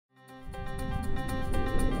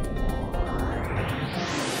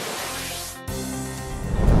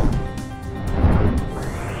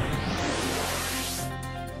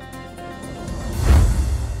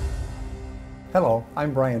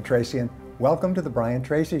I'm Brian Tracy, and welcome to the Brian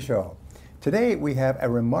Tracy Show. Today we have a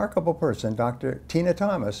remarkable person, Dr. Tina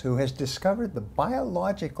Thomas, who has discovered the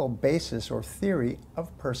biological basis or theory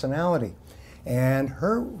of personality. And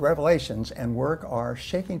her revelations and work are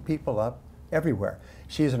shaking people up everywhere.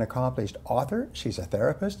 She is an accomplished author, she's a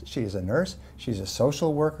therapist, she is a nurse, she's a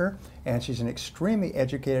social worker, and she's an extremely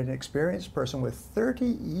educated and experienced person with 30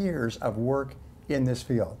 years of work in this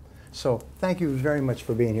field. So thank you very much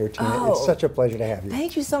for being here, Tina. It's such a pleasure to have you.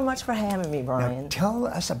 Thank you so much for having me, Brian. Now, tell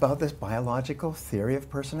us about this biological theory of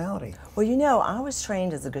personality. Well, you know, I was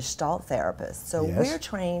trained as a Gestalt therapist, so Yes. we're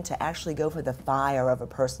trained to actually go for the fire of a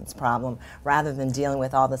person's problem rather than dealing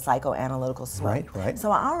with all the psychoanalytical smoke. Right. So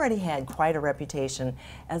I already had quite a reputation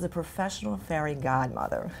as a professional fairy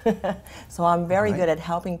godmother. So I'm very good at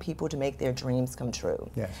helping people to make their dreams come true.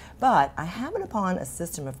 Yes. But I happened upon a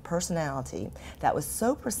system of personality that was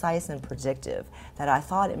so precise and predictive that I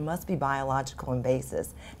thought it must be biological in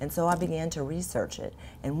basis, and so I began to research it.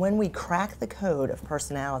 And when we cracked the code of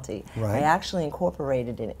personality, I actually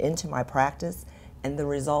incorporated it into my practice, and the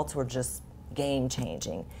results were just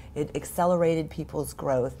game-changing. It accelerated people's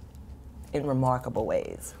growth in remarkable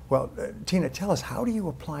ways. Well, Tina, tell us, how do you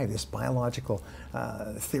apply this biological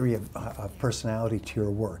theory of personality to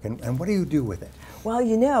your work, and what do you do with it? Well,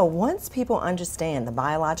 you know, once people understand the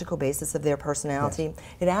biological basis of their personality,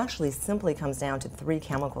 it actually simply comes down to 3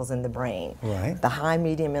 chemicals in the brain. The high,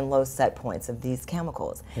 medium, and low set points of these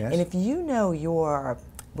chemicals. And if you know your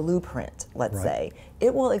blueprint, let's say,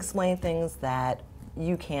 it will explain things that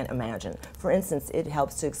you can't imagine. For instance, it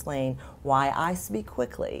helps to explain why I speak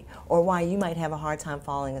quickly, or why you might have a hard time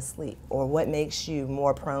falling asleep, or what makes you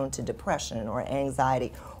more prone to depression or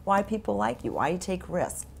anxiety, why people like you, why you take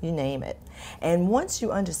risks, you name it. And once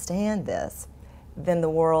you understand this, then the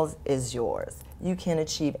world is yours. You can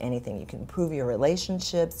achieve anything. You can improve your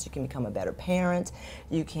relationships, you can become a better parent,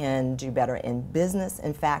 you can do better in business.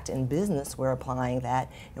 In fact, in business, we're applying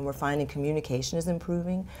that, and we're finding communication is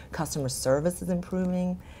improving, customer service is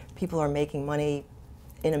improving, people are making money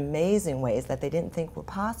in amazing ways that they didn't think were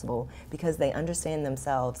possible because they understand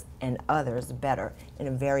themselves and others better in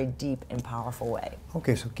a very deep and powerful way.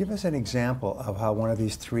 Okay, so give us an example of how one of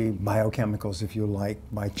these 3 biochemicals, if you like,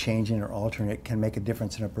 by changing or altering it, can make a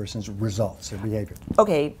difference in a person's results or behavior.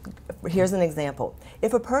 Okay, here's an example.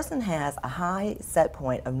 If a person has a high set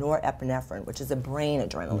point of norepinephrine, which is a brain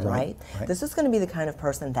adrenaline, right? This is going to be the kind of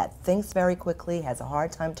person that thinks very quickly, has a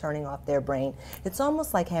hard time turning off their brain. It's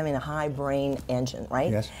almost like having a high brain engine,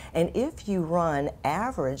 right? And if you run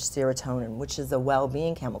average serotonin, which is a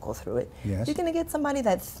well-being chemical, through it, you're going to get somebody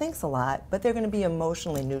that thinks a lot, but they're going to be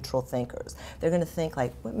emotionally neutral thinkers. They're going to think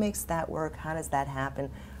like, what makes that work? How does that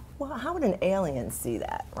happen? Well, how would an alien see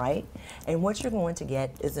that, right? And what you're going to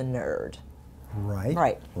get is a nerd.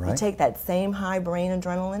 You take that same high brain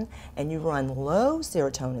adrenaline and you run low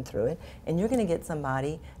serotonin through it, and you're going to get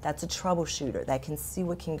somebody that's a troubleshooter, that can see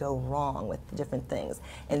what can go wrong with different things,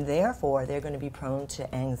 and therefore they're going to be prone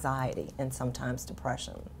to anxiety and sometimes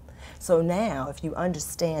depression. So now, if you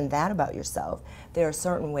understand that about yourself, there are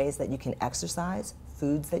certain ways that you can exercise,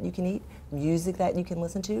 foods that you can eat, music that you can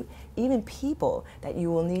listen to, even people that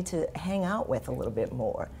you will need to hang out with a little bit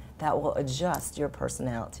more that will adjust your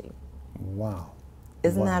personality. Wow.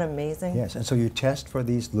 Isn't that amazing? Yes, and so you test for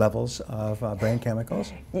these levels of brain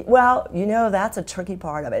chemicals? Well, you know, that's a tricky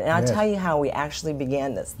part of it. And I'll tell you how we actually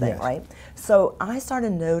began this thing, right? So I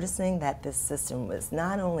started noticing that this system was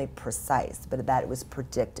not only precise, but that it was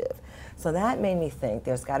predictive. So that made me think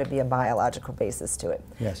there's got to be a biological basis to it.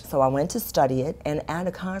 So I went to study it, and at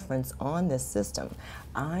a conference on this system,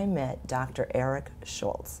 I met Dr. Eric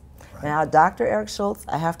Schultz. Now, Dr. Eric Schultz,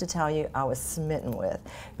 I have to tell you, I was smitten with,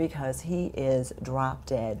 because he is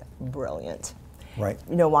drop-dead brilliant. You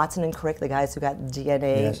know Watson and Crick, the guys who got the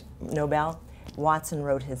DNA Nobel? Watson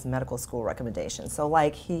wrote his medical school recommendation. So,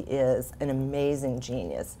 like, he is an amazing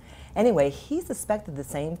genius. Anyway, he suspected the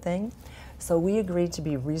same thing, so we agreed to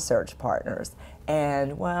be research partners.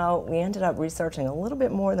 And, well, we ended up researching a little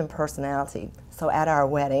bit more than personality. So at our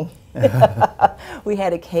wedding, we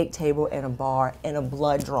had a cake table and a bar and a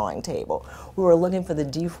blood drawing table. We were looking for the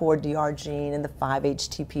D4-DR gene and the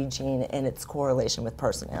 5-HTP gene and its correlation with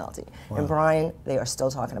personality. And Brian, they are still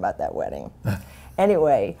talking about that wedding.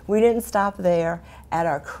 Anyway, we didn't stop there. At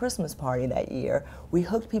our Christmas party that year, we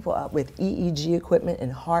hooked people up with EEG equipment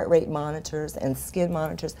and heart rate monitors and skin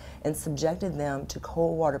monitors and subjected them to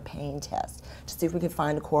cold water pain tests to see if we could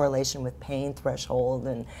find a correlation with pain threshold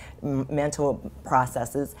and mental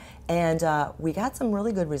processes. And we got some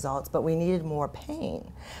really good results, but we needed more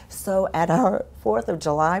pain. So at our 4th of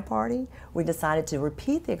July party, we decided to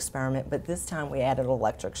repeat the experiment, but this time we added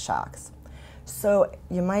electric shocks. So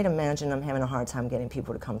you might imagine I'm having a hard time getting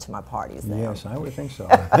people to come to my parties now. Yes, I would think so.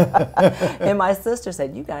 And my sister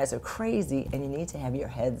said, you guys are crazy and you need to have your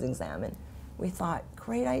heads examined. We thought,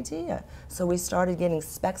 great idea. So we started getting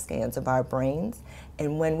SPECT scans of our brains,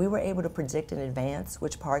 and when we were able to predict in advance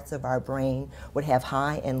which parts of our brain would have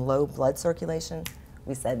high and low blood circulation,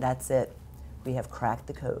 we said, that's it. We have cracked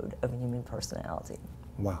the code of human personality.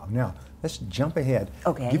 Wow. Now, let's jump ahead.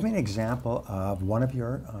 Okay. Give me an example of one of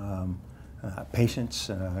your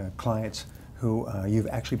patients, clients, who you've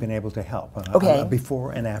actually been able to help. Okay. A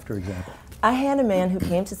before and after example. I had a man who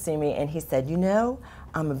came to see me and he said, you know,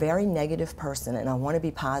 I'm a very negative person and I want to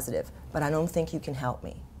be positive, but I don't think you can help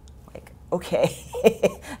me. Like, okay,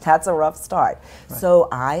 that's a rough start. Right. So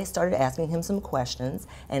I started asking him some questions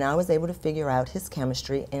and I was able to figure out his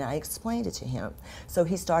chemistry and I explained it to him. So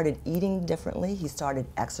he started eating differently, he started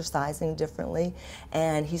exercising differently,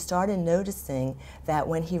 and he started noticing that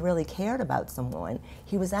when he really cared about someone,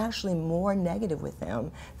 he was actually more negative with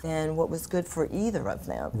them than what was good for either of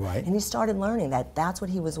them. Right. And he started learning that that's what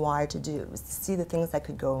he was wired to do, was to see the things that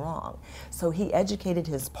could go wrong. So he educated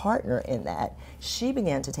his partner in that. She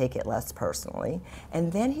began to take it less personally,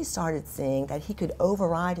 and then he started seeing that he could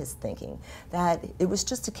override his thinking, that it was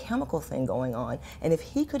just a chemical thing going on, and if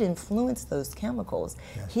he could influence those chemicals,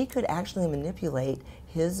 yes, he could actually manipulate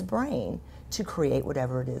his brain to create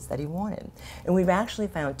whatever it is that he wanted. And we've actually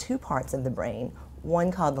found two parts of the brain,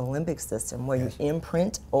 one called the limbic system, where yes, you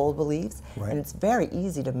imprint old beliefs, right, and it's very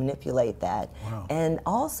easy to manipulate that. Wow. And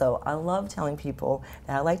also, I love telling people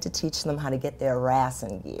that I like to teach them how to get their RAS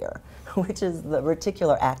in gear, which is the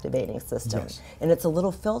reticular activating system. Yes. And it's a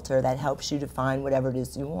little filter that helps you to find whatever it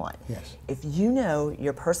is you want. Yes. If you know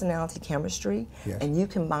your personality chemistry, yes, and you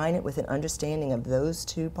combine it with an understanding of those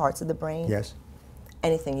two parts of the brain, yes,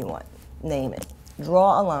 anything you want, name it.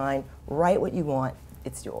 Draw a line, write what you want,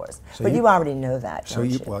 it's yours. So but you already know that, don't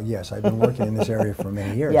you? Well, yes, I've been working in this area for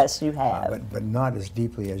many years. Yes, you have. But not as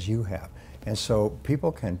deeply as you have. And so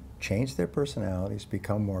people can change their personalities,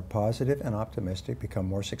 become more positive and optimistic, become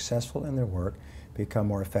more successful in their work, become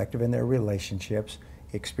more effective in their relationships,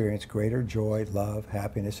 experience greater joy, love,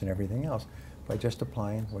 happiness, and everything else by just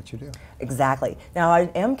applying what you do. Exactly. Now,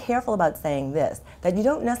 I am careful about saying this, that you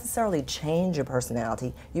don't necessarily change your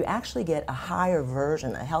personality. You actually get a higher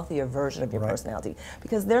version, a healthier version of your right, personality,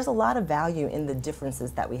 because there's a lot of value in the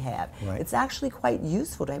differences that we have. Right. It's actually quite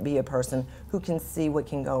useful to be a person who can see what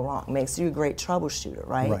can go wrong. Makes you a great troubleshooter,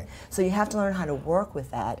 right? Right. So you have to learn how to work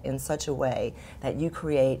with that in such a way that you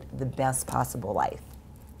create the best possible life.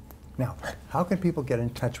 Now, how can people get in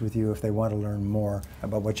touch with you if they want to learn more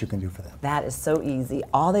about what you can do for them? That is so easy.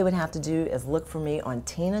 All they would have to do is look for me on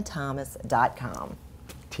tinathomas.com.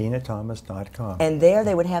 tinathomas.com. And there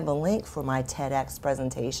they would have a link for my TEDx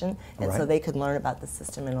presentation, and right, so they could learn about the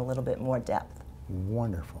system in a little bit more depth.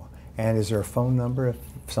 Wonderful. And is there a phone number if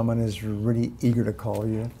someone is really eager to call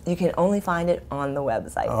you? You can only find it on the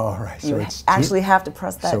website. All right. So you actually have to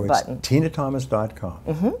press that button. So it's tinathomas.com.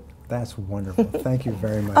 Mm-hmm. That's wonderful. Thank you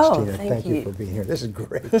very much, Oh, Tina. Thank you for being here. This is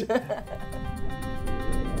great.